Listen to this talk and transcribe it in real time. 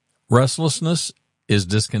Restlessness is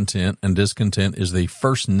discontent, and discontent is the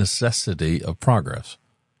first necessity of progress.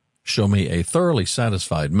 Show me a thoroughly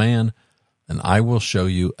satisfied man, and I will show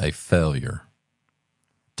you a failure.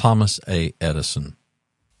 Thomas A. Edison.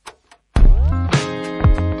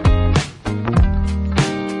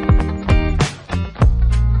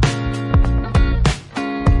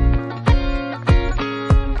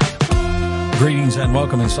 Greetings and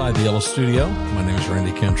welcome inside the Yellow Studio. My name is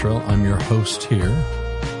Randy Cantrell. I'm your host here.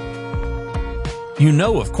 You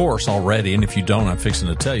know, of course, already, and if you don't, I'm fixing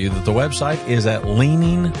to tell you that the website is at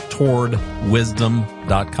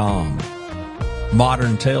leaningtowardwisdom.com.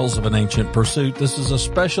 Modern Tales of an Ancient Pursuit. This is a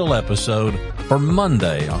special episode for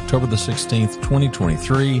Monday, October the 16th,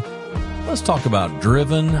 2023. Let's talk about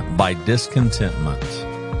Driven by Discontentment.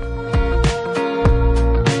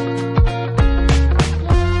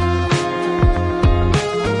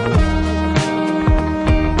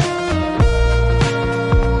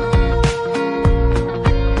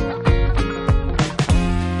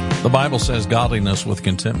 The Bible says godliness with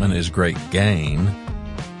contentment is great gain.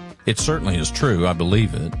 It certainly is true. I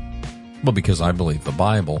believe it. Well, because I believe the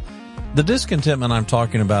Bible. The discontentment I'm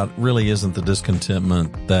talking about really isn't the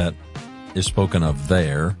discontentment that is spoken of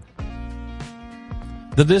there.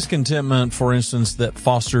 The discontentment, for instance, that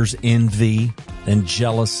fosters envy and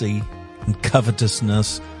jealousy and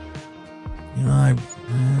covetousness. You know,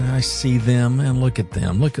 I see them and look at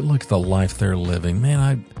them. Look at the life they're living. Man,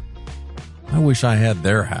 I wish I had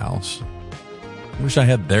their house. I wish I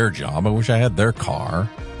had their job. I wish I had their car.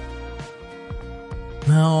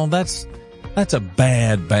 No, that's a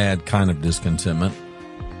bad kind of discontentment.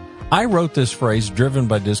 I wrote this phrase, driven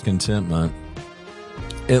by discontentment,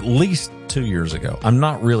 at least 2 years ago. I'm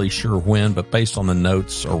not really sure when, but based on the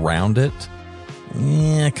notes around it,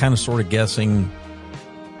 kind of sort of guessing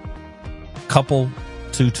two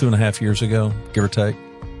and a half years ago, give or take.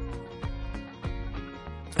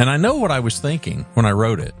 And I know what I was thinking when I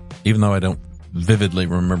wrote it, even though I don't vividly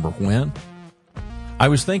remember when. I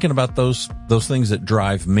was thinking about those things that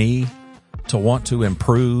drive me to want to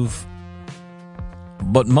improve,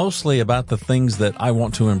 but mostly about the things that I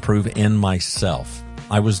want to improve in myself.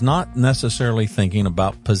 I was not necessarily thinking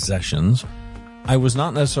about possessions. I was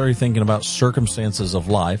not necessarily thinking about circumstances of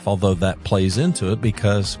life, although that plays into it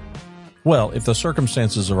because, well, if the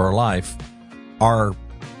circumstances of our life are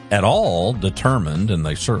at all determined, and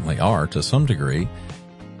they certainly are to some degree,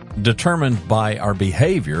 determined by our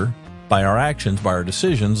behavior, by our actions, by our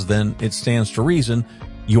decisions, then it stands to reason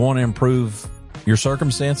you want to improve your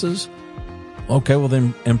circumstances? Okay, well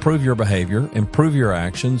then improve your behavior, improve your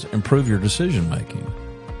actions, improve your decision making.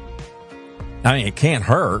 I mean, it can't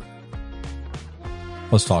hurt.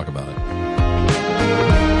 Let's talk about it.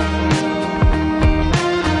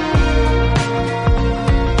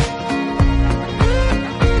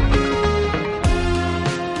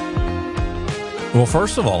 Well,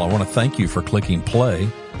 first of all, I want to thank you for clicking play.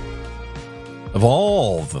 Of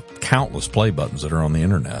all the countless play buttons that are on the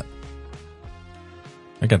internet,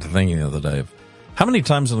 I got to thinking the other day of how many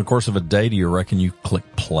times in the course of a day do you reckon you click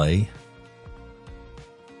play?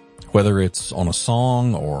 Whether it's on a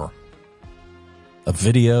song or a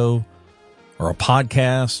video or a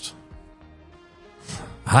podcast,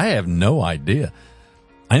 I have no idea.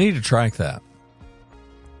 I need to track that.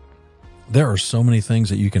 There are so many things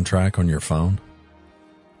that you can track on your phone.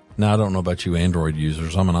 Now, I don't know about you Android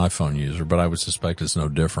users. I'm an iPhone user, but I would suspect it's no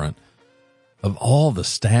different. Of all the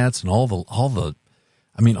stats and all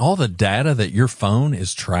the data that your phone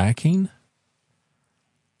is tracking,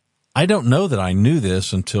 I don't know that I knew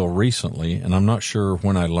this until recently, and I'm not sure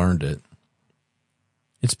when I learned it.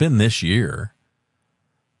 It's been this year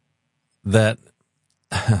that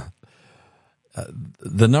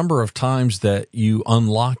the number of times that you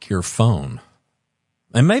unlock your phone,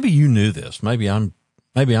 and maybe you knew this, maybe I'm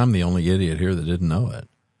the only idiot here that didn't know it.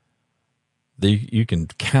 You can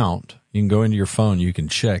count, you can go into your phone, you can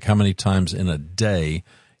check how many times in a day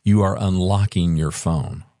you are unlocking your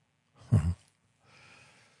phone.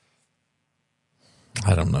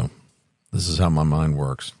 I don't know. This is how my mind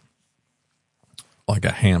works. Like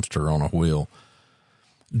a hamster on a wheel.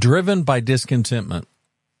 Driven by discontentment.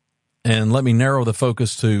 And let me narrow the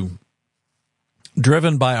focus to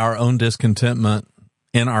driven by our own discontentment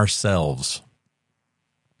in ourselves.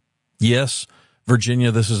 Yes, Virginia,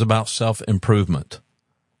 this is about self-improvement.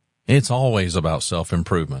 It's always about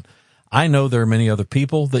self-improvement. I know there are many other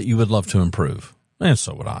people that you would love to improve, and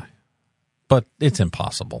so would I. But it's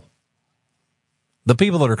impossible. The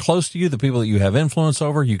people that are close to you, the people that you have influence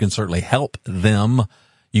over, you can certainly help them.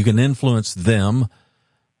 You can influence them.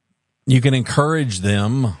 You can encourage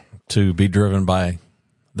them to be driven by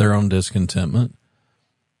their own discontentment.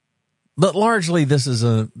 But largely this is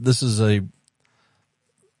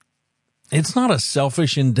it's not a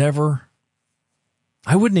selfish endeavor.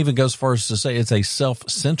 I wouldn't even go as far as to say it's a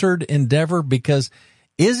self-centered endeavor, because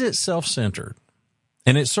is it self-centered?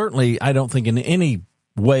 And it certainly, I don't think in any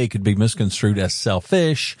way could be misconstrued as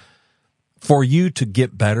selfish for you to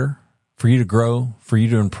get better, for you to grow, for you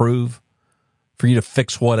to improve, for you to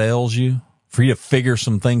fix what ails you, for you to figure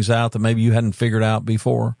some things out that maybe you hadn't figured out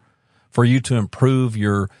before, for you to improve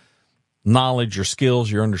your knowledge, your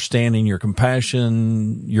skills, your understanding, your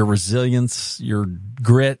compassion, your resilience, your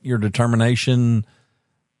grit, your determination.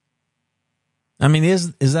 I mean,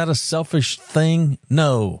 is that a selfish thing?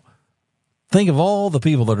 No. Think of all the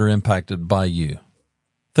people that are impacted by you.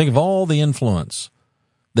 Think of all the influence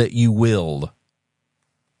that you willed,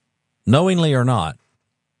 knowingly or not,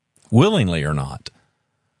 willingly or not,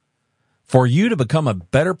 for you to become a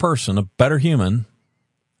better person, a better human,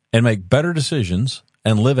 and make better decisions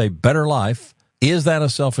and live a better life. Is that a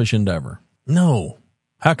selfish endeavor? No.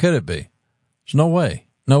 How could it be? There's no way.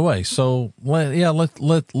 No way. So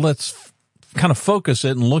let's kind of focus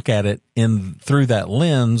it and look at it through that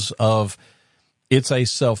lens of it's a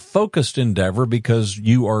self-focused endeavor because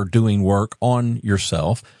you are doing work on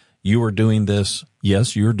yourself. You are doing this.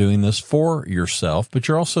 Yes, you're doing this for yourself, but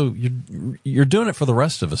you're also, you're doing it for the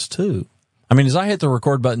rest of us too. I mean, as I hit the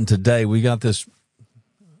record button today, we got this,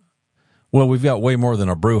 well, we've got way more than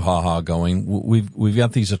a brouhaha going. We've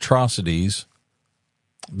got these atrocities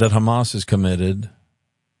that Hamas has committed.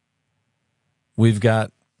 We've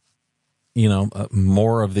got,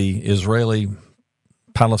 more of the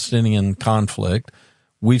Israeli-Palestinian conflict.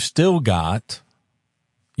 We've still got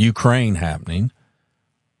Ukraine happening.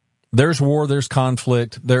 There's war, there's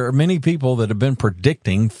conflict. There are many people that have been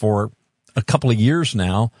predicting for a couple of years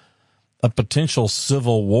now a potential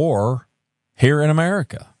civil war here in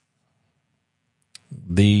America.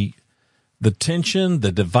 The tension,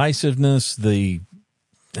 the divisiveness,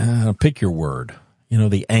 pick your word,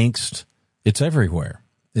 the angst, it's everywhere.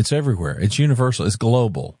 It's everywhere. It's universal. It's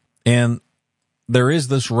global. And there is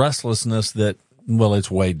this restlessness that, well, it's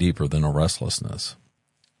way deeper than a restlessness.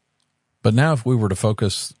 But now if we were to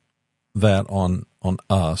focus that on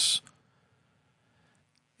us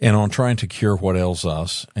and on trying to cure what ails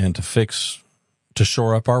us and to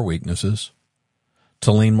shore up our weaknesses,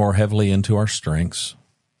 to lean more heavily into our strengths,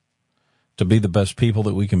 to be the best people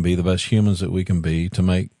that we can be, the best humans that we can be, to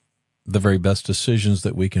make the very best decisions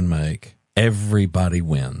that we can make, everybody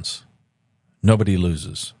wins. Nobody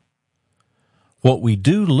loses. What we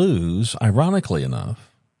do lose, ironically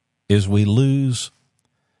enough, is we lose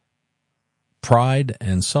pride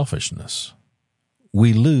and selfishness.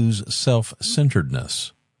 We lose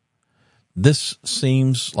self-centeredness. This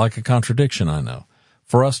seems like a contradiction, I know.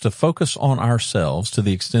 For us to focus on ourselves to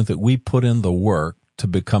the extent that we put in the work to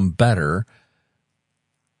become better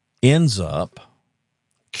ends up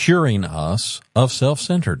curing us of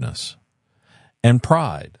self-centeredness and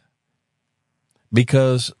pride.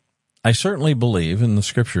 Because I certainly believe, and the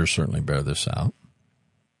scriptures certainly bear this out,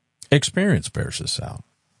 experience bears this out.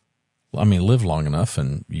 I mean, live long enough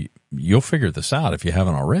and you'll figure this out if you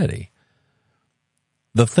haven't already.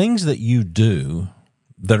 The things that you do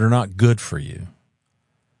that are not good for you,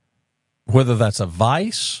 whether that's a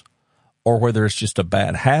vice or whether it's just a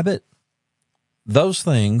bad habit, those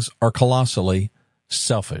things are colossally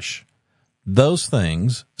selfish. Those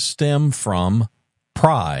things stem from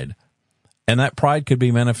pride. And that pride could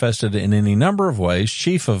be manifested in any number of ways,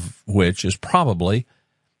 chief of which is probably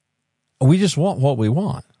we just want what we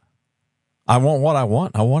want. I want what I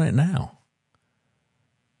want. I want it now.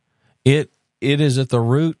 It is at the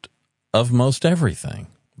root of most everything.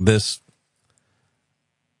 This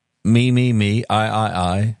me,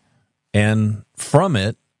 I, and from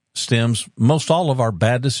it stems most all of our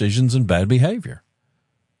bad decisions and bad behavior.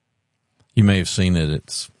 You may have seen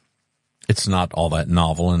it. It's not all that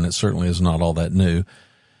novel, and it certainly is not all that new,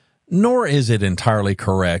 nor is it entirely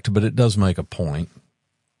correct, but it does make a point.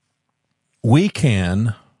 We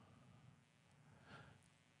can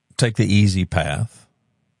take the easy path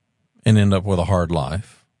and end up with a hard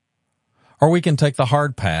life, or we can take the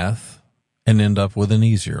hard path and end up with an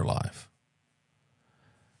easier life.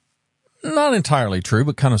 Not entirely true,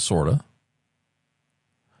 but kind of, sort of.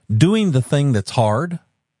 Doing the thing that's hard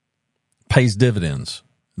pays dividends.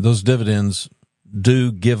 Those dividends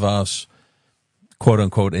do give us, quote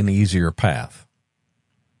unquote, an easier path.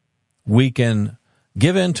 We can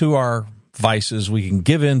give in to our vices. We can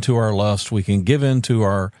give in to our lust. We can give in to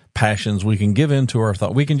our passions. We can give in to our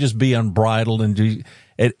thought. We can just be unbridled and do,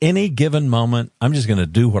 at any given moment, I'm just going to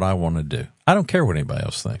do what I want to do. I don't care what anybody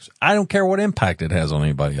else thinks. I don't care what impact it has on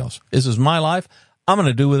anybody else. This is my life. I'm going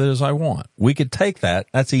to do with it as I want. We could take that.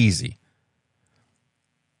 That's easy.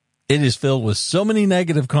 It is filled with so many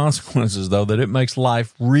negative consequences, though, that it makes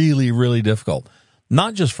life really, really difficult.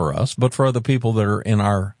 Not just for us, but for other people that are in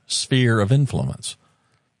our sphere of influence.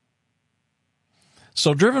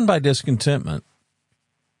 So driven by discontentment,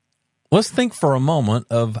 let's think for a moment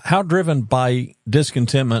of how driven by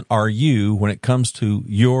discontentment are you when it comes to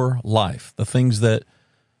your life, the things that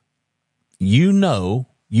you know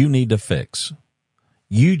you need to fix.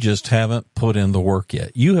 You just haven't put in the work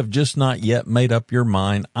yet. You have just not yet made up your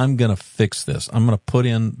mind, I'm going to fix this. I'm going to put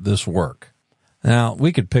in this work. Now,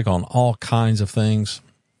 we could pick on all kinds of things.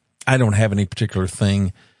 I don't have any particular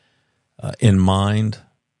thing in mind.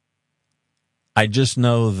 I just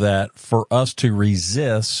know that for us to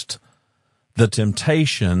resist the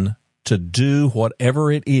temptation to do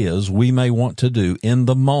whatever it is we may want to do in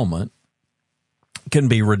the moment can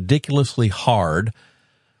be ridiculously hard,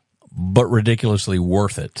 but ridiculously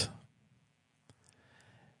worth it.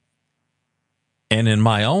 And in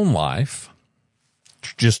my own life,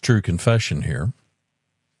 just true confession here,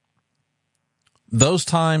 those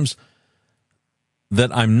times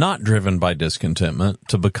that I'm not driven by discontentment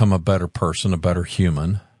to become a better person, a better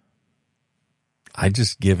human, I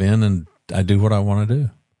just give in and I do what I want to do.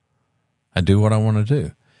 I do what I want to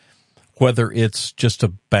do. Whether it's just a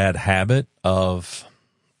bad habit of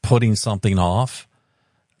putting something off,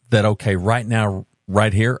 that, okay, right now,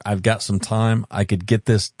 right here, I've got some time. I could get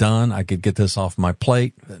this done. I could get this off my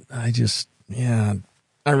plate. I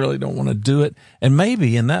really don't want to do it. And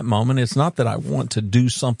maybe in that moment, it's not that I want to do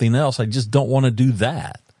something else. I just don't want to do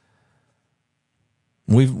that.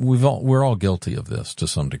 We're all guilty of this to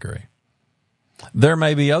some degree. There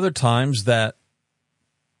may be other times that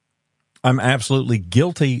I'm absolutely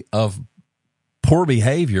guilty of poor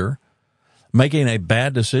behavior, making a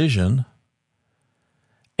bad decision,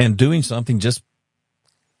 and doing something just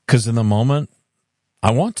because in the moment I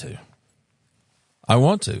want to.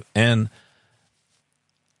 And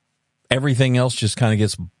everything else just kind of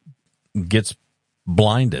gets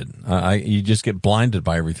blinded. You just get blinded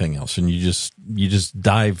by everything else, and you just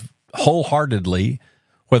dive wholeheartedly,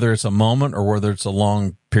 whether it's a moment or whether it's a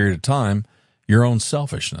long period of time, your own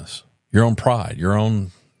selfishness, your own pride,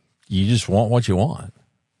 you just want what you want.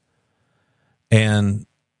 And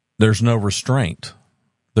there's no restraint.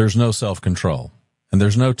 There's no self-control, and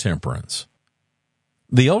there's no temperance.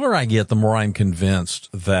 The older I get, the more I'm convinced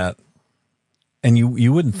that, and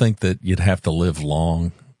you wouldn't think that you'd have to live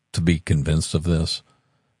long to be convinced of this,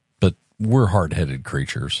 but we're hard-headed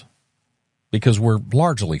creatures because we're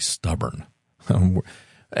largely stubborn.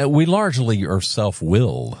 We largely are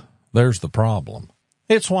self-willed. There's the problem.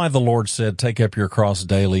 It's why the Lord said, take up your cross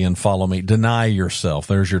daily and follow me. Deny yourself.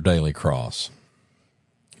 There's your daily cross.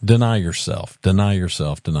 Deny yourself, deny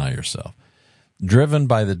yourself, deny yourself. Driven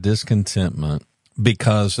by the discontentment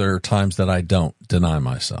because there are times that I don't deny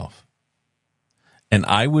myself. And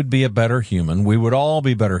I would be a better human. We would all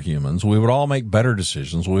be better humans. We would all make better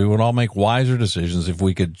decisions. We would all make wiser decisions if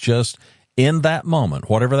we could just, in that moment,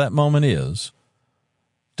 whatever that moment is,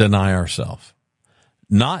 deny ourselves.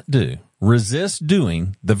 Not do. Resist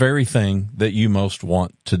doing the very thing that you most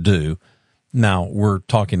want to do. Now, we're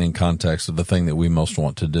talking in context of the thing that we most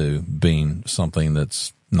want to do being something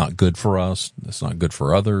that's not good for us, that's not good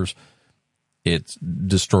for others. It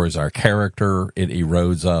destroys our character. It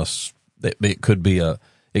erodes us. It could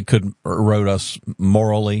erode us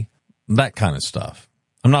morally, that kind of stuff.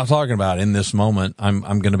 I'm not talking about in this moment, I'm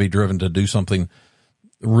going to be driven to do something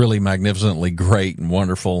really magnificently great and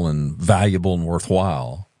wonderful and valuable and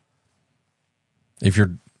worthwhile.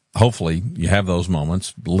 Hopefully you have those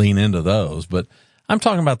moments, lean into those, but I'm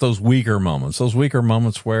talking about those weaker moments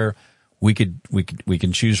where we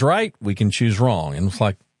can choose right, we can choose wrong. And it's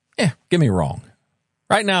like, give me wrong.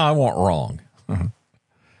 Right now I want wrong.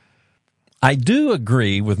 I do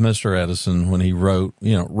agree with Mr. Edison when he wrote,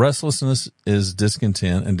 restlessness is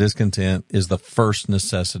discontent, and discontent is the first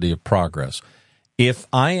necessity of progress. If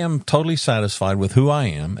I am totally satisfied with who I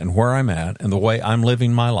am and where I'm at and the way I'm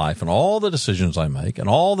living my life and all the decisions I make and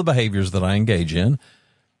all the behaviors that I engage in,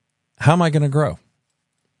 how am I going to grow?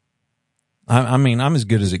 I'm as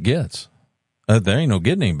good as it gets. There ain't no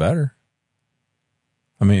getting any better.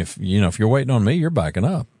 If you're waiting on me, you're backing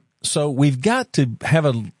up. So we've got to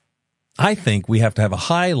have I think we have to have a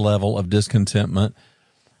high level of discontentment,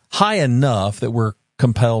 high enough that we're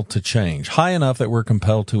compelled to change, high enough that we're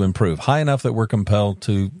compelled to improve, high enough that we're compelled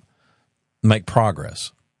to make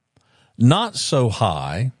progress. Not so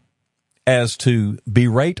high as to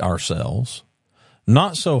berate ourselves,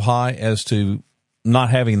 not so high as to not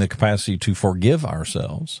having the capacity to forgive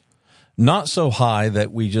ourselves, not so high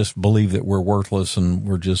that we just believe that we're worthless and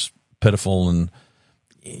we're just pitiful and,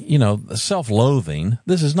 self-loathing.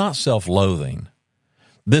 This is not self-loathing.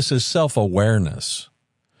 This is self-awareness.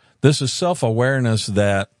 This is self-awareness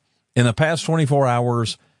that in the past 24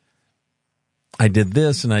 hours, I did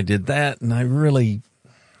this and I did that, and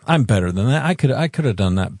I'm better than that. I could have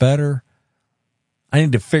done that better. I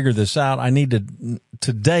need to figure this out.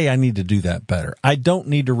 Today I need to do that better. I don't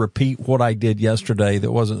need to repeat what I did yesterday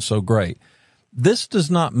that wasn't so great. This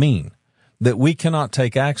does not mean that we cannot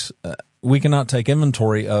take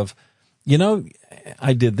inventory of,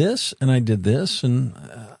 I did this and I did this, and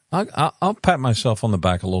I'll pat myself on the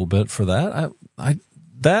back a little bit for that.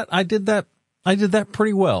 I did that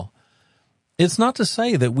pretty well. It's not to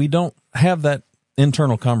say that we don't have that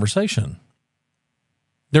internal conversation.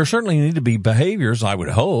 There certainly need to be behaviors, I would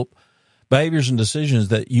hope, behaviors and decisions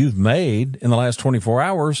that you've made in the last 24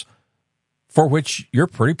 hours for which you're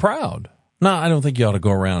pretty proud. Now, I don't think you ought to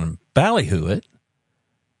go around and ballyhoo it.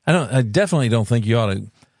 I definitely don't think you ought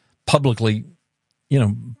to publicly,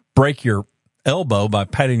 break your elbow by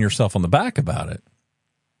patting yourself on the back about it.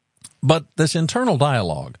 But this internal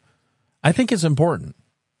dialogue, I think it's important.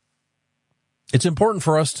 It's important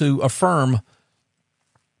for us to affirm,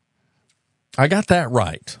 I got that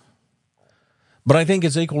right. But I think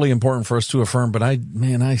it's equally important for us to affirm, but I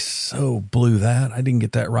so blew that. I didn't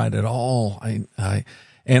get that right at all.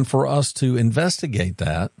 And for us to investigate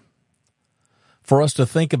that, for us to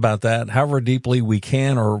think about that, however deeply we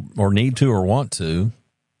can or need to or want to,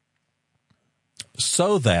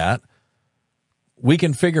 so that we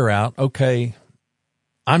can figure out, okay,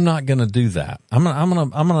 I'm not going to do that. I'm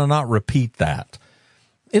going to not repeat that.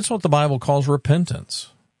 It's what the Bible calls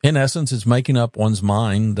repentance. In essence, it's making up one's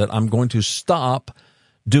mind that I'm going to stop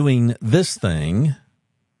doing this thing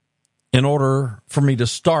in order for me to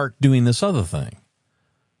start doing this other thing.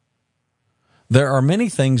 There are many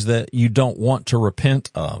things that you don't want to repent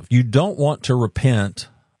of. You don't want to repent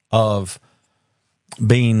of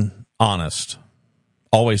being honest,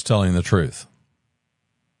 always telling the truth.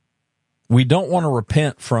 We don't want to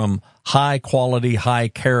repent from high quality, high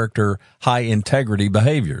character, high integrity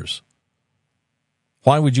behaviors.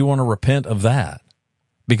 Why would you want to repent of that?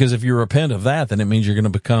 Because if you repent of that, then it means you're going to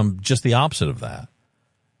become just the opposite of that.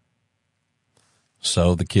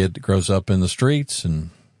 So the kid grows up in the streets,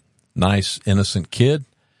 and nice, innocent kid,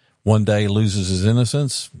 one day loses his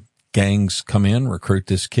innocence. Gangs come in, recruit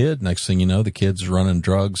this kid. Next thing you know, the kid's running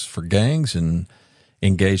drugs for gangs and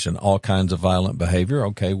engaged in all kinds of violent behavior.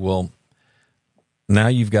 Okay, well, now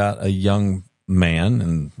you've got a young man,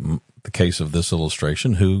 in the case of this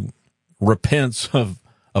illustration, who repents of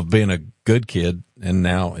being a good kid and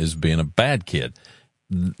now is being a bad kid.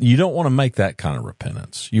 You don't want to make that kind of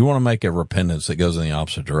repentance. You want to make a repentance that goes in the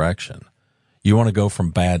opposite direction. You want to go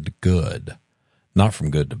from bad to good, not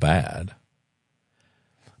from good to bad.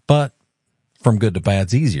 But from good to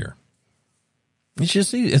bad's easier.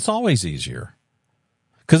 It's always easier.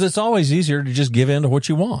 Because it's always easier to just give in to what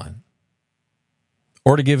you want.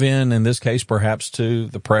 Or to give in this case, perhaps to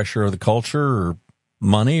the pressure of the culture or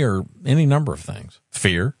money or any number of things.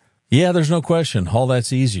 Fear. Yeah, there's no question. All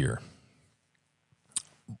that's easier.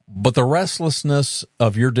 But the restlessness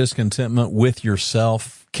of your discontentment with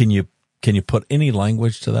yourself, can you put any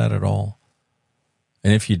language to that at all?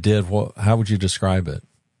 And if you did, how would you describe it?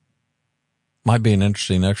 Might be an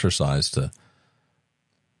interesting exercise to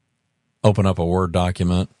open up a Word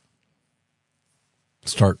document,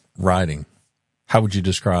 start writing. How would you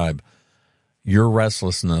describe your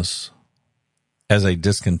restlessness as a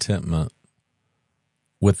discontentment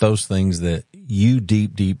with those things that you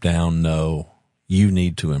deep down know you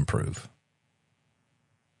need to improve?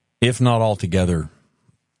 If not altogether,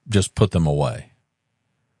 just put them away.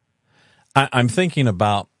 I'm thinking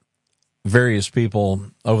about various people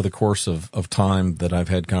over the course of time that I've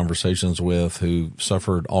had conversations with who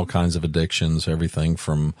suffered all kinds of addictions, everything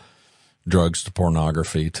from drugs to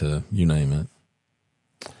pornography to you name it.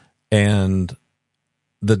 And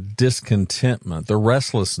the discontentment, the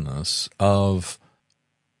restlessness of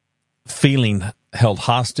feeling held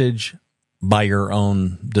hostage by your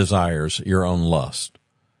own desires, your own lust.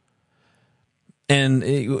 And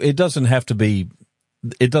it doesn't have to be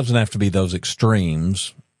those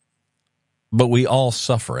extremes, but we all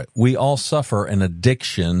suffer it. We all suffer an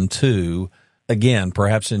addiction to, again,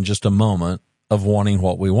 perhaps in just a moment, of wanting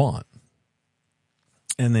what we want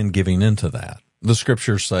and then giving into that. The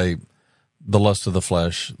scriptures say the lust of the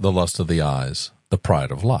flesh, the lust of the eyes, the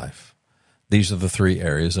pride of life. These are the three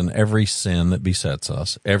areas, and every sin that besets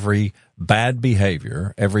us, every bad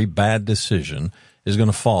behavior, every bad decision is going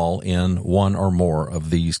to fall in one or more of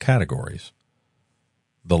these categories.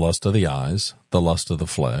 the lust of the eyes, the lust of the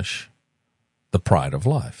flesh, the pride of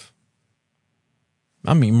life.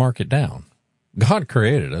 I mean, mark it down. God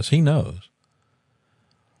created us. He knows.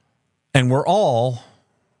 And we're all,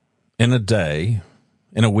 in a day,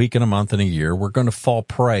 in a week, in a month, in a year, we're going to fall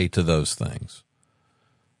prey to those things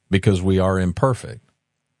because we are imperfect.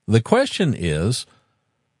 The question is,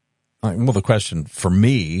 well, the question for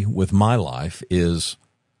me with my life is,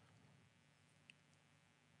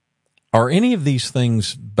 are any of these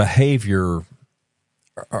things behavior,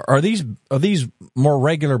 are these more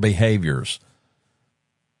regular behaviors?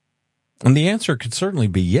 And the answer could certainly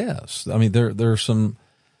be yes. I mean, there are some,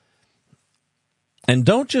 and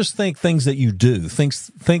don't just think things that you do, think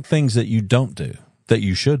things that you don't do, that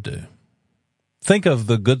you should do. Think of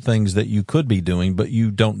the good things that you could be doing, but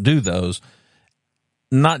you don't do those.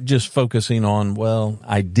 Not just focusing on, well,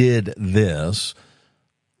 I did this,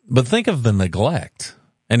 but think of the neglect.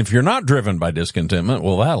 And if you're not driven by discontentment,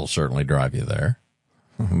 well, that'll certainly drive you there.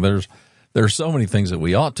 There's so many things that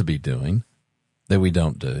we ought to be doing that we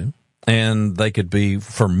don't do. And they could be,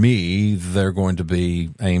 for me, they're going to be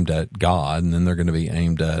aimed at God, and then they're going to be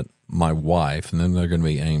aimed at my wife, and then they're going to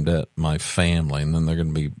be aimed at my family, and then they're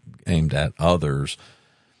going to be aimed at others.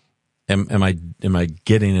 Am I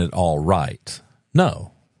getting it all right?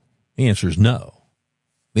 No. The answer is no.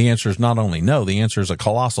 The answer is not only no, the answer is a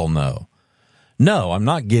colossal no. No, I'm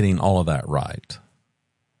not getting all of that right.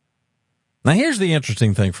 Now, here's the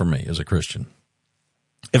interesting thing for me as a Christian.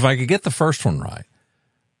 If I could get the first one right,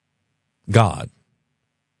 God,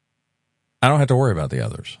 I don't have to worry about the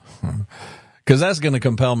others, because that's going to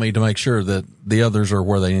compel me to make sure that the others are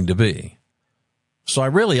where they need to be. So I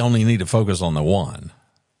really only need to focus on the one.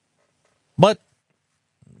 But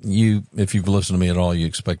if you've listened to me at all, you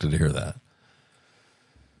expected to hear that.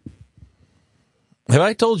 Have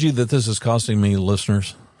I told you that this is costing me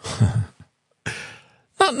listeners?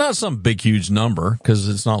 Not some big, huge number, because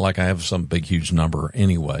it's not like I have some big, huge number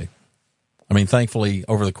anyway. I mean, thankfully,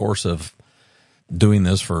 over the course of doing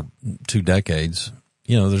this for 2 decades,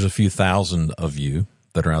 there's a few thousand of you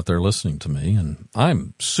that are out there listening to me, and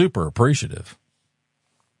I'm super appreciative.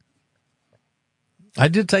 I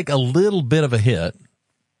did take a little bit of a hit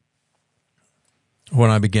when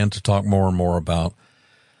I began to talk more and more about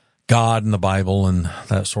God and the Bible and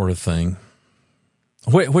that sort of thing,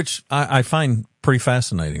 which I find pretty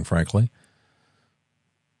fascinating, frankly.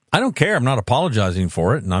 I don't care. I'm not apologizing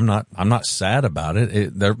for it, and I'm not sad about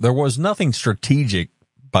it. There was nothing strategic,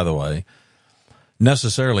 by the way,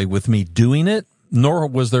 necessarily with me doing it, nor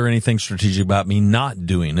was there anything strategic about me not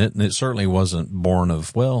doing it, and it certainly wasn't born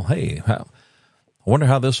of, well, hey, I wonder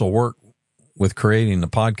how this will work with creating the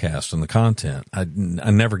podcast and the content. I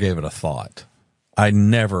never gave it a thought.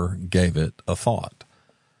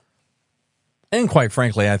 And quite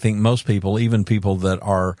frankly, I think most people, even people that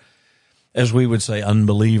are, as we would say,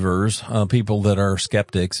 unbelievers, people that are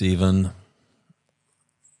skeptics even,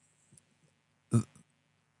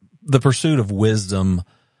 the pursuit of wisdom,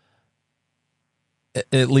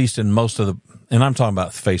 at least in most of the, and I'm talking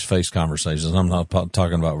about face-to-face conversations. I'm not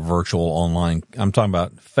talking about virtual online. I'm talking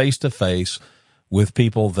about face-to-face with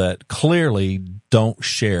people that clearly don't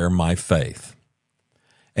share my faith.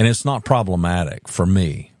 And it's not problematic for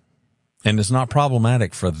me. And it's not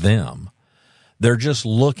problematic for them. They're just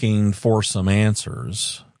looking for some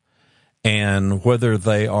answers. And whether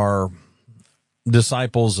they are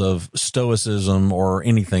disciples of Stoicism or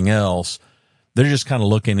anything else, they're just kind of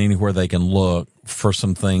looking anywhere they can look for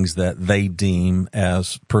some things that they deem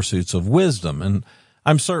as pursuits of wisdom. And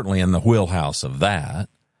I'm certainly in the wheelhouse of that.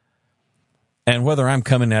 And whether I'm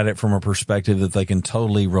coming at it from a perspective that they can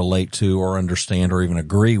totally relate to or understand or even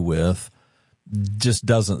agree with just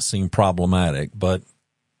doesn't seem problematic. But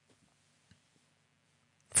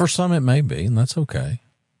for some it may be, and that's okay.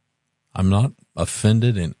 I'm not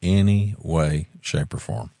offended in any way, shape, or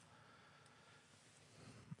form.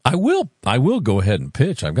 I will go ahead and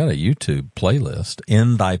pitch. I've got a YouTube playlist,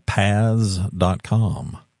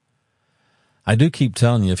 inthypaths.com. I do keep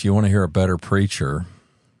telling you, if you want to hear a better preacher,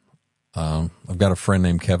 I've got a friend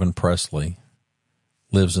named Kevin Presley,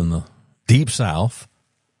 lives in the deep South,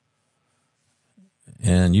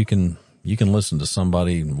 and you can listen to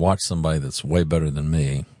somebody and watch somebody that's way better than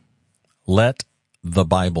me.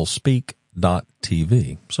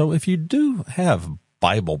 LetTheBibleSpeak.tv. So if you do have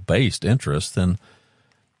Bible-based interest, then,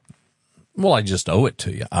 well, I just owe it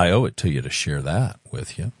to you. I owe it to you to share that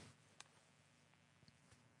with you.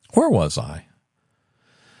 Where was I?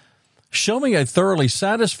 Show me a thoroughly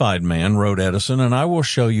satisfied man, wrote Edison, and I will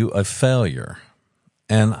show you a failure.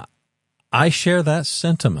 And I share that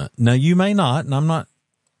sentiment. Now, you may not, and I'm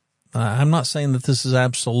not saying that this is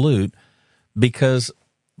absolute, because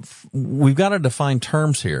we've got to define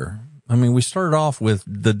terms here. I mean, we started off with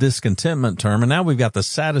the discontentment term, and now we've got the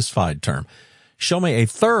satisfied term. Show me a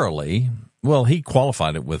thoroughly, well, he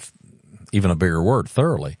qualified it with even a bigger word,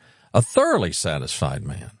 thoroughly, a thoroughly satisfied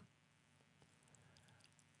man.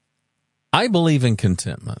 I believe in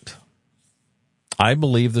contentment. I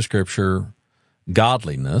believe the scripture,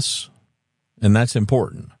 godliness, and that's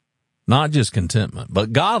important. Not just contentment,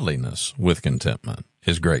 but godliness with contentment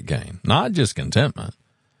is great gain. Not just contentment,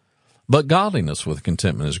 but godliness with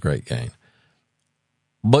contentment is great gain.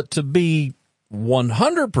 But to be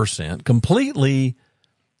 100% completely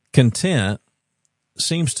content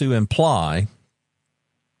seems to imply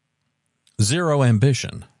zero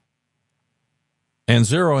ambition. And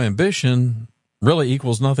zero ambition really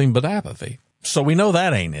equals nothing but apathy. So we know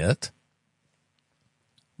that ain't it.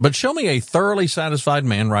 But show me a thoroughly satisfied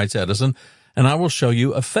man, writes Edison, and I will show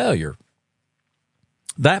you a failure.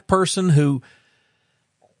 That person who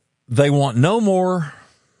they want no more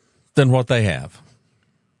than what they have.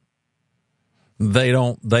 They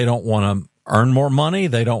don't want to earn more money.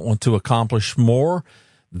 They don't want to accomplish more.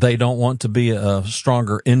 They don't want to be a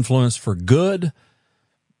stronger influence for good.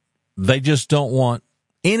 They just don't want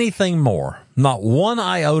anything more, not one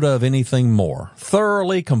iota of anything more.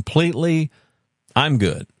 Thoroughly, completely, I'm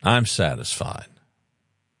good. I'm satisfied.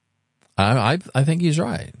 I think he's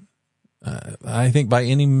right. I think by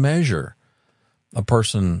any measure, a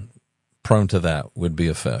person prone to that would be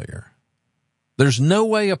a failure. There's no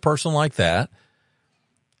way a person like that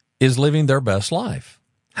is living their best life.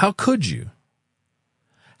 How could you?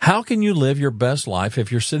 How can you live your best life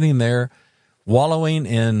if you're sitting there wallowing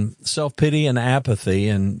in self-pity and apathy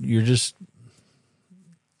and you're just,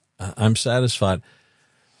 I'm satisfied.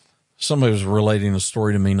 Somebody was relating a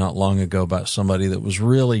story to me not long ago about somebody that was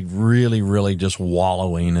really, really, really just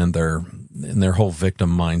wallowing in their whole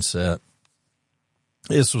victim mindset.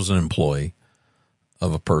 This was an employee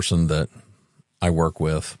of a person that I work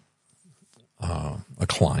with, a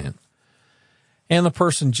client. And the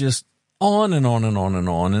person just on and on and on and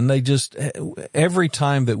on. And they just, every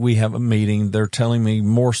time that we have a meeting, they're telling me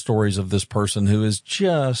more stories of this person who is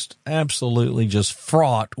just absolutely just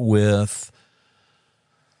fraught with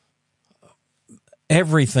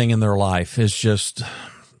everything in their life is just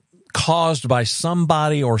caused by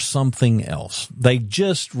somebody or something else. They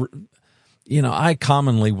just, I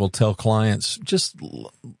commonly will tell clients, just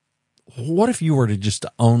what if you were to just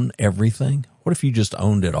own everything? What if you just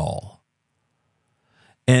owned it all?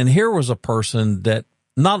 And here was a person that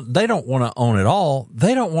they don't want to own it all.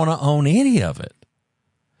 They don't want to own any of it.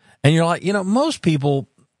 And you're like, most people,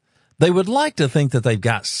 they would like to think that they've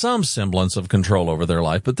got some semblance of control over their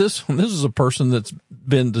life. But this is a person that's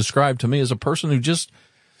been described to me as a person who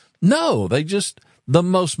the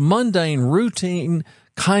most mundane, routine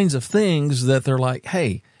kinds of things that they're like,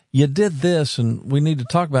 hey, you did this and we need to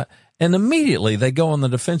talk about it. And immediately they go on the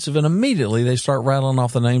defensive and immediately they start rattling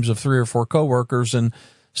off the names of 3 or 4 coworkers and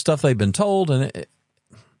stuff they've been told. And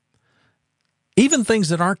even things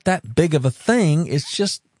that aren't that big of a thing, it's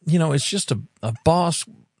just a boss,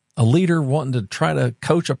 a leader wanting to try to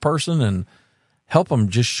coach a person and help them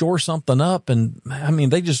just shore something up. And I mean,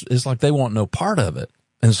 it's like they want no part of it.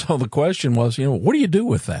 And so the question was, what do you do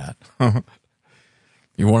with that?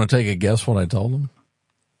 You want to take a guess what I told them?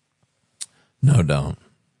 No, don't.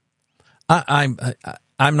 I'm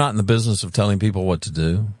not in the business of telling people what to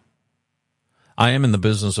do. I am in the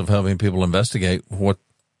business of helping people investigate what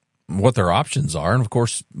their options are. And of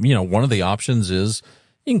course, one of the options is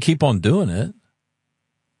you can keep on doing it.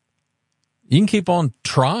 You can keep on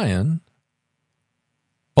trying,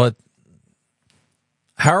 but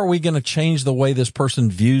how are we going to change the way this person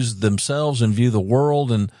views themselves and view the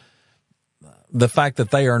world, and the fact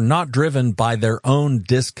that they are not driven by their own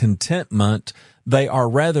discontentment? They are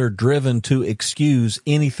rather driven to excuse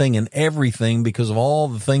anything and everything because of all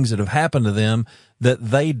the things that have happened to them that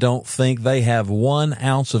they don't think they have 1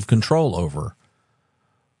 ounce of control over.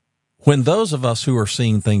 When those of us who are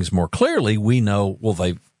seeing things more clearly, we know,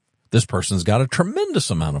 this person's got a tremendous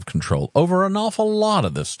amount of control over an awful lot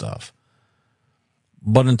of this stuff.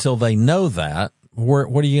 But until they know that, what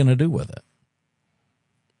are you going to do with it?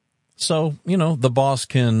 So, the boss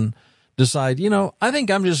can decide, I think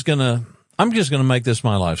I'm just going to make this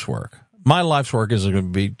my life's work. My life's work is going to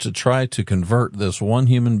be to try to convert this one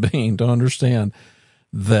human being to understand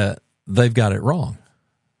that they've got it wrong.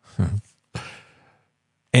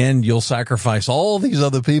 And you'll sacrifice all these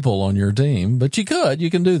other people on your team, but you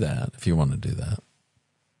can do that if you want to do that.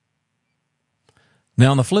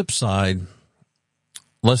 Now, on the flip side,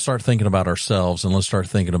 let's start thinking about ourselves and let's start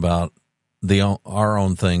thinking about our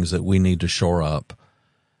own things that we need to shore up.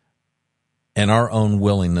 and our own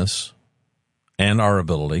willingness and our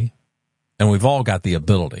ability, and we've all got the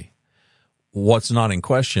ability. What's not in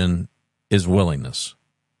question is willingness.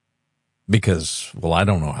 Because, well, I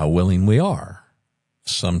don't know how willing we are.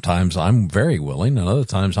 Sometimes I'm very willing, and other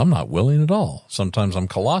times I'm not willing at all. Sometimes I'm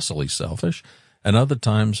colossally selfish, and other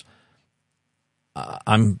times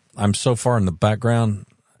I'm so far in the background,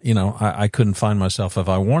 I couldn't find myself if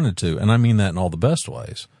I wanted to. And I mean that in all the best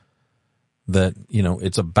ways. That,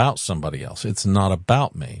 it's about somebody else. It's not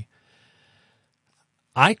about me.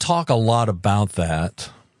 I talk a lot about that,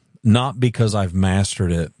 not because I've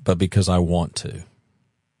mastered it, but because I want to.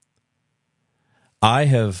 I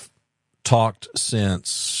have talked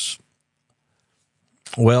since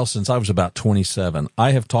I was about 27.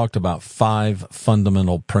 I have talked about 5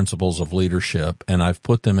 fundamental principles of leadership, and I've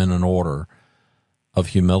put them in an order of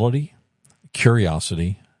humility,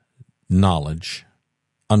 curiosity, knowledge,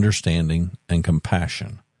 understanding, and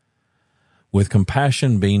compassion. With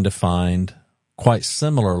compassion being defined quite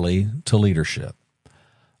similarly to leadership,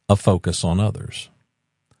 a focus on others.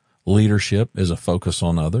 Leadership is a focus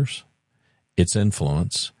on others, its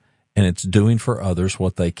influence, and it's doing for others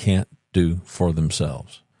what they can't do for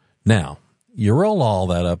themselves. Now, you roll all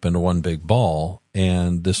that up into one big ball,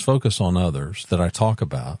 and this focus on others that I talk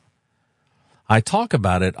about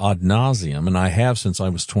it ad nauseum, and I have since I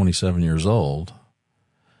was 27 years old,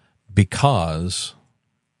 because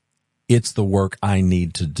it's the work I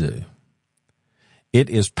need to do. It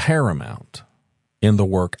is paramount in the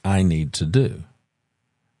work I need to do.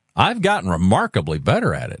 I've gotten remarkably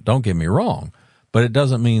better at it, don't get me wrong, but it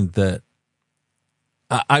doesn't mean that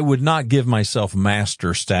I would not give myself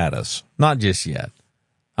master status, not just yet.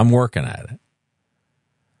 I'm working at it.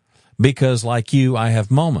 Because like you, I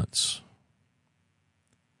have moments.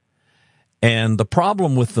 And the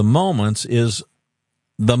problem with the moments is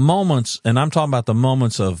the moments, and I'm talking about the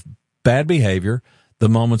moments of bad behavior, the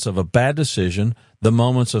moments of a bad decision, the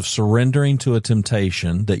moments of surrendering to a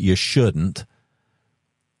temptation that you shouldn't,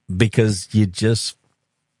 because you just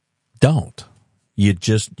don't. You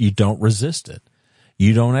don't resist it.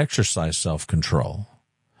 You don't exercise self-control.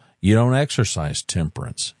 You don't exercise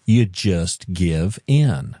temperance. You just give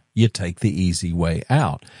in. You take the easy way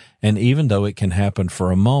out. And even though it can happen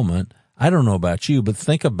for a moment, I don't know about you, but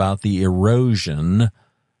think about the erosion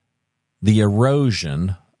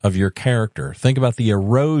of your character. Think about the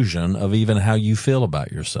erosion of even how you feel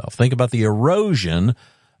about yourself. Think about the erosion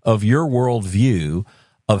of your worldview,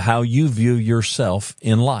 of how you view yourself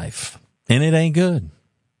in life. And it ain't good.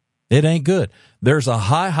 It ain't good. There's a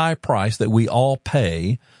high price that we all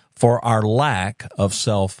pay for our lack of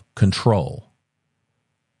self-control.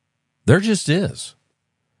 There just is.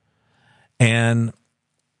 And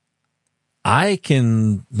I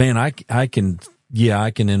can in my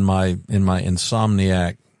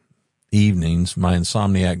insomniac evenings, my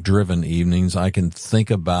insomniac driven evenings, I can think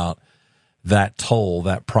about that toll,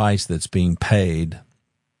 that price that's being paid,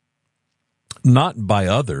 not by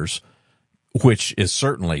others, which is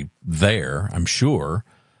certainly there, I'm sure,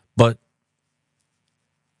 but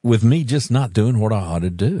with me just not doing what I ought to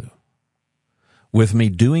do, with me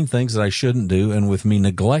doing things that I shouldn't do, and with me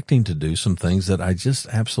neglecting to do some things that I just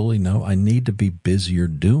absolutely know I need to be busier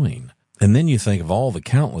doing. And then you think of all the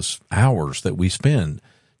countless hours that we spend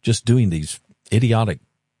just doing these idiotic,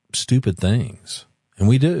 stupid things. And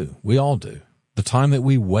we all do. The time that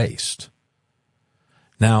we waste.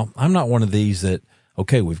 Now, I'm not one of these that,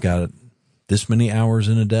 okay, we've got this many hours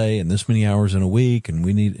in a day and this many hours in a week, and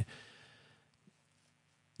we need...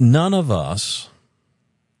 None of us,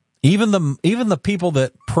 even the people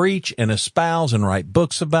that preach and espouse and write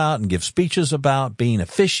books about and give speeches about being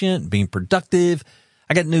efficient, being productive,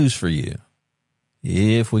 I got news for you.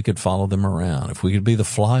 If we could follow them around, if we could be the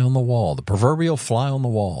fly on the wall, the proverbial fly on the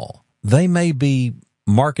wall, they may be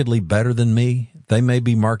markedly better than me. They may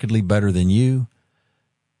be markedly better than you.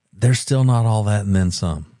 They're still not all that and then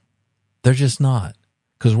some. They're just not,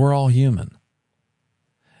 because we're all human.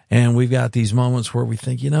 And we've got these moments where we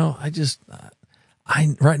think,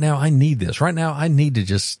 right now I need this. Right now I need to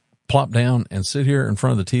just plop down and sit here in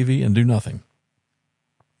front of the TV and do nothing.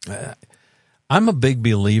 I'm a big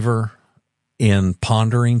believer in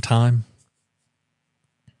pondering time.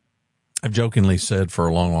 I've jokingly said for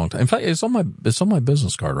a long, long time. In fact, it's on my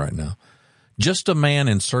business card right now. Just a man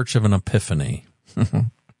in search of an epiphany.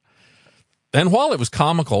 And while it was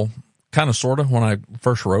comical, kind of, sort of, when I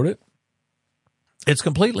first wrote it, it's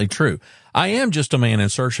completely true. I am just a man in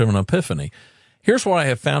search of an epiphany. Here's what I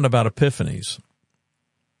have found about epiphanies.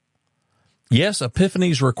 Yes,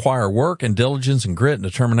 epiphanies require work and diligence and grit and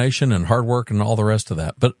determination and hard work and all the rest of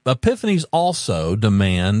that. But epiphanies also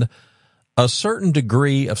demand a certain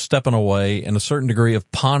degree of stepping away and a certain degree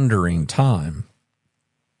of pondering time.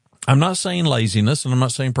 I'm not saying laziness and I'm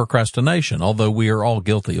not saying procrastination, although we are all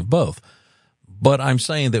guilty of both. But I'm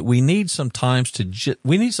saying that we need some time to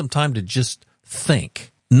just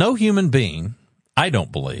think. No human being, I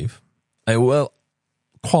don't believe,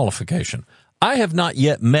 qualification. I have not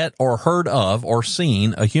yet met or heard of or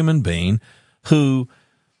seen a human being who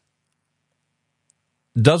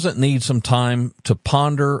doesn't need some time to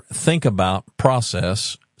ponder, think about,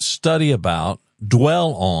 process, study about,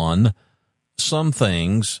 dwell on some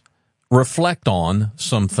things, reflect on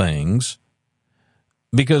some things,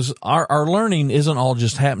 because our learning isn't all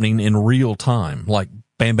just happening in real time, like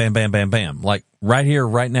bam, bam, bam, bam, bam, like right here,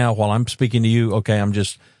 right now, while I'm speaking to you. Okay,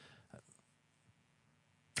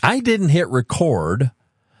 I didn't hit record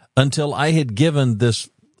until I had given this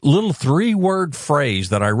little 3-word phrase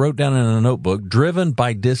that I wrote down in a notebook, driven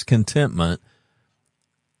by discontentment,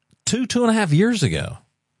 2.5 years ago.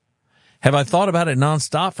 Have I thought about it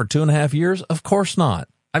nonstop for 2.5 years? Of course not.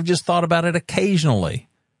 I've just thought about it occasionally,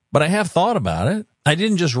 but I have thought about it. I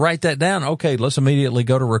didn't just write that down. Okay, let's immediately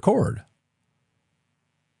go to record.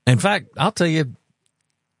 In fact, I'll tell you,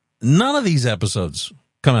 none of these episodes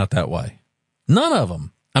come out that way. None of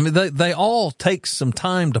them. I mean, they all take some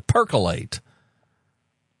time to percolate.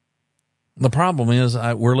 The problem is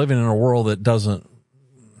we're living in a world that doesn't,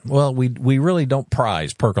 we really don't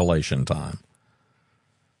prize percolation time.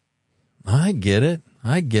 I get it.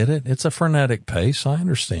 It's a frenetic pace. I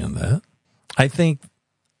understand that. I think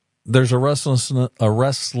there's a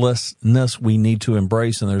restlessness we need to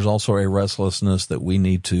embrace, and there's also a restlessness that we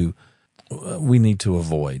need to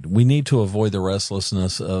avoid. We need to avoid the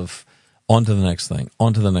restlessness of on to the next thing,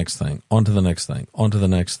 on to the next thing, on to the next thing, on to the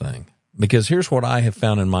next thing. Because here's what I have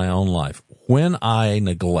found in my own life. When I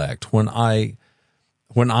neglect, when I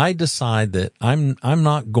decide that I'm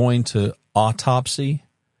not going to autopsy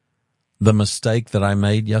the mistake that I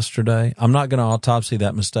made yesterday, I'm not going to autopsy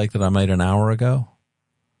that mistake that I made an hour ago.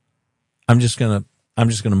 I'm just going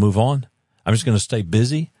to move on. I'm just going to stay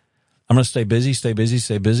busy. I'm going to stay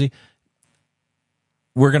busy.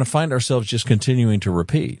 We're going to find ourselves just continuing to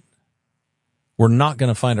repeat. We're not going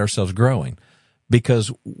to find ourselves growing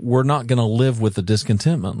because we're not going to live with the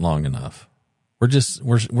discontentment long enough. We're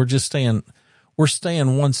staying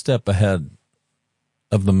one step ahead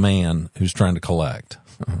of the man who's trying to collect.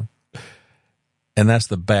 And that's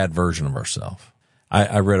the bad version of ourselves.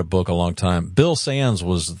 I read a book a long time. Bill Sands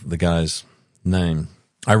was the guy's name.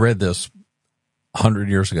 I read this 100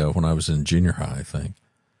 years ago when I was in junior high, I think.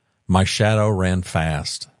 My Shadow Ran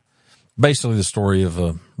Fast. Basically the story of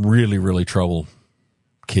a really, really troubled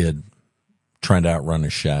kid trying to outrun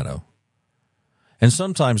his shadow. And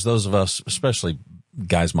sometimes those of us, especially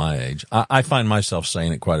guys my age, I find myself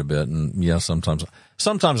saying it quite a bit. And yeah, sometimes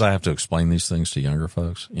I have to explain these things to younger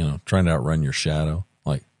folks, trying to outrun your shadow.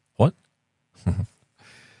 Like, what?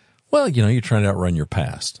 Well, you're trying to outrun your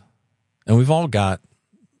past. And we've all got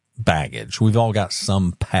baggage. We've all got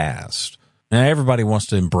some past. Now, everybody wants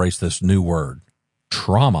to embrace this new word,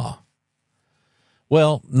 trauma.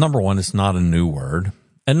 Well, number one, it's not a new word.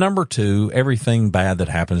 And number two, everything bad that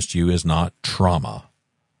happens to you is not trauma.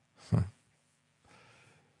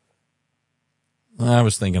 I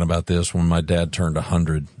was thinking about this when my dad turned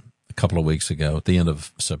 100 a couple of weeks ago at the end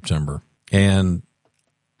of September. And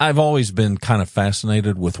I've always been kind of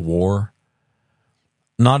fascinated with war,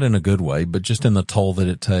 not in a good way, but just in the toll that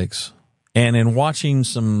it takes. And in watching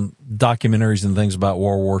some documentaries and things about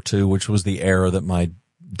World War II, which was the era that my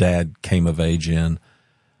dad came of age in,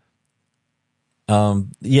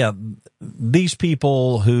 these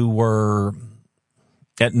people who were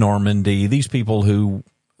at Normandy, these people who,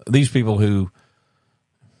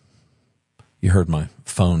 you heard my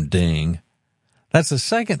phone ding. That's the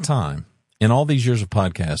second time in all these years of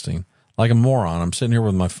podcasting, like a moron, I'm sitting here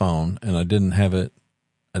with my phone and I didn't have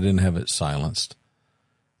it silenced.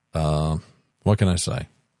 What can I say?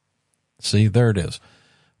 See, there it is.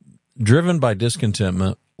 Driven by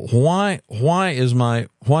discontentment. Why is my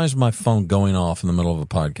phone going off in the middle of a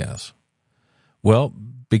podcast? Well,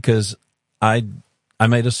 because I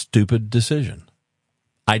made a stupid decision.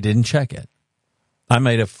 I didn't check it. I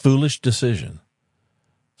made a foolish decision.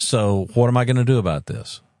 So what am I going to do about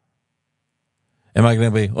this? Am I going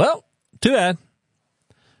to be, well, too bad?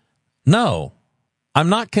 No, I'm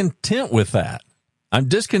not content with that. I'm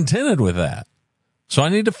discontented with that. So I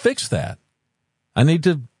need to fix that. I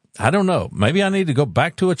don't know. Maybe I need to go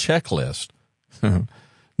back to a checklist.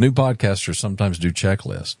 New podcasters sometimes do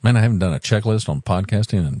checklists. Man, I haven't done a checklist on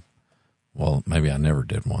podcasting, and, well, maybe I never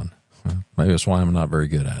did one. Maybe that's why I'm not very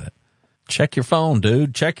good at it. check your phone,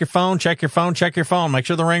 dude. Check your phone. Make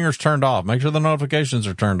sure the ringer's turned off. Make sure the notifications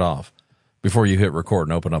are turned off before you hit record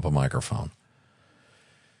and open up a microphone.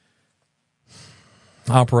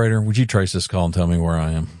 Operator, would you trace this call and tell me where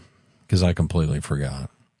I am? Because I completely forgot.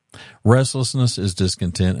 Restlessness is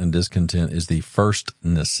discontent, and discontent is the first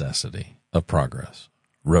necessity of progress,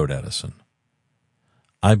 wrote Edison.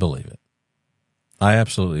 I believe it. I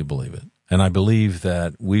absolutely believe it. And I believe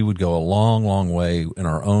that we would go a long, long way in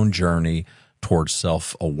our own journey towards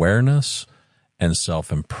self-awareness and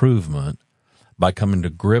self-improvement by coming to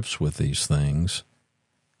grips with these things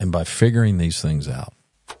and by figuring these things out.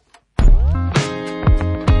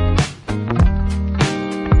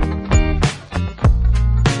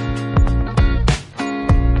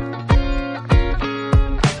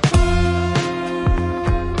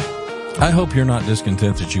 I hope you're not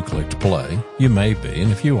discontent that you clicked play. You may be,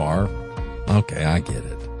 and if you are, okay, I get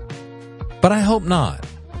it. But I hope not.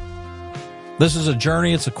 This is a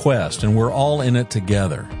journey, it's a quest, and we're all in it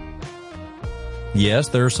together. Yes,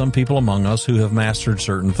 there are some people among us who have mastered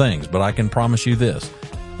certain things, but I can promise you this.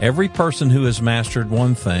 Every person who has mastered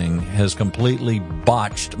one thing has completely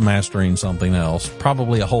botched mastering something else,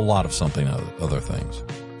 probably a whole lot of something other things.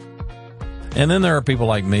 And then there are people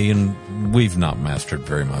like me, and we've not mastered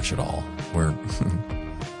very much at all.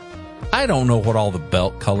 I don't know what all the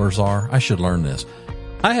belt colors are. I should learn this.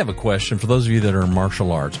 I have a question for those of you that are in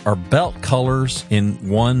martial arts. Are belt colors in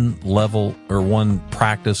one level or one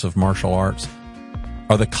practice of martial arts?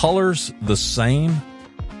 Are the colors the same?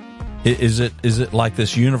 Is it like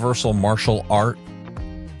this universal martial art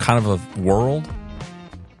kind of a world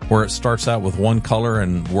where it starts out with one color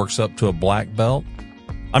and works up to a black belt?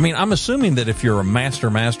 I mean, I'm assuming that if you're a master,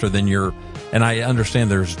 then you're, and I understand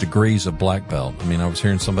there's degrees of black belt. I mean, I was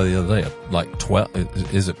hearing somebody the other day, like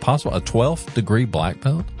 12, is it possible, a 12th degree black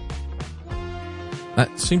belt?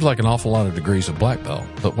 That seems like an awful lot of degrees of black belt,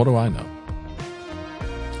 but what do I know?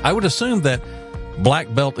 I would assume that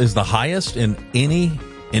black belt is the highest in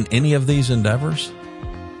any of these endeavors.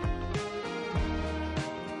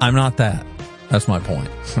 I'm not that. That's my point.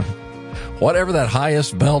 Whatever that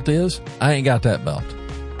highest belt is, I ain't got that belt.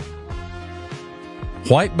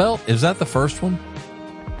 White belt, is that the first one?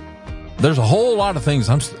 There's a whole lot of things.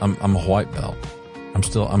 I'm a white belt.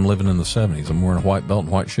 I'm living in the 70s. I'm wearing a white belt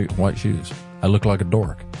and white shoes. I look like a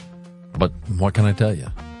dork. But what can I tell you?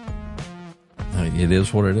 It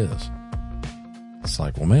is what it is. It's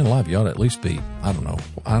like, well, man, alive, you ought to at least be, I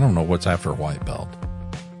don't know what's after a white belt.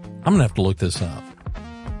 I'm going to have to look this up.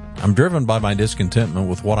 I'm driven by my discontentment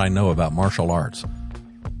with what I know about martial arts.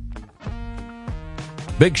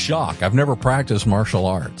 Big shock. I've never practiced martial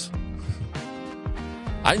arts.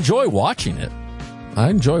 I enjoy watching it.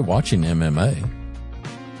 I enjoy watching MMA.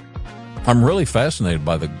 I'm really fascinated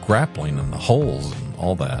by the grappling and the holds and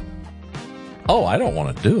all that. Oh, I don't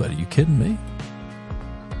want to do it. Are you kidding me?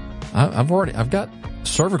 I've got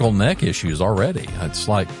cervical neck issues already. It's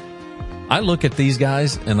like, I look at these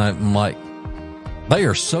guys and I'm like, they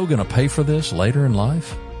are so going to pay for this later in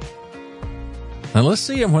life. And let's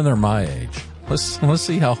see them when they're my age. Let's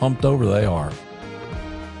see how humped over they are.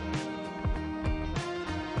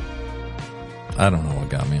 I don't know what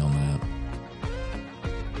got me on that.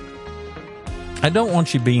 I don't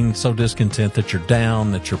want you being so discontent that you're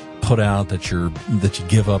down, that you're put out, that you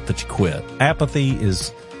give up, that you quit. Apathy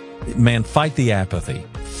is, man, fight the apathy.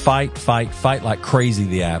 Fight like crazy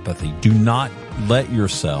the apathy. Do not let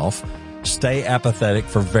yourself stay apathetic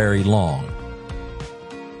for very long.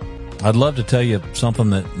 I'd love to tell you something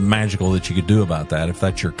that magical that you could do about that if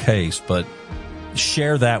that's your case, but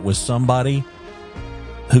share that with somebody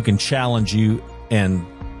who can challenge you and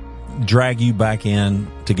drag you back in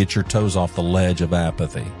to get your toes off the ledge of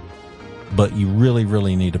apathy. But you really,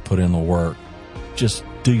 really need to put in the work. Just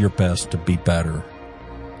do your best to be better.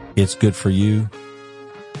 It's good for you.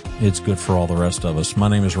 It's good for all the rest of us. My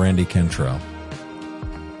name is Randy Cantrell.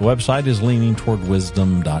 The website is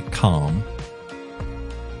leaningtowardwisdom.com.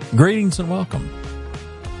 Greetings and welcome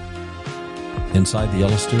inside the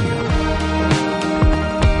Yellow Studio.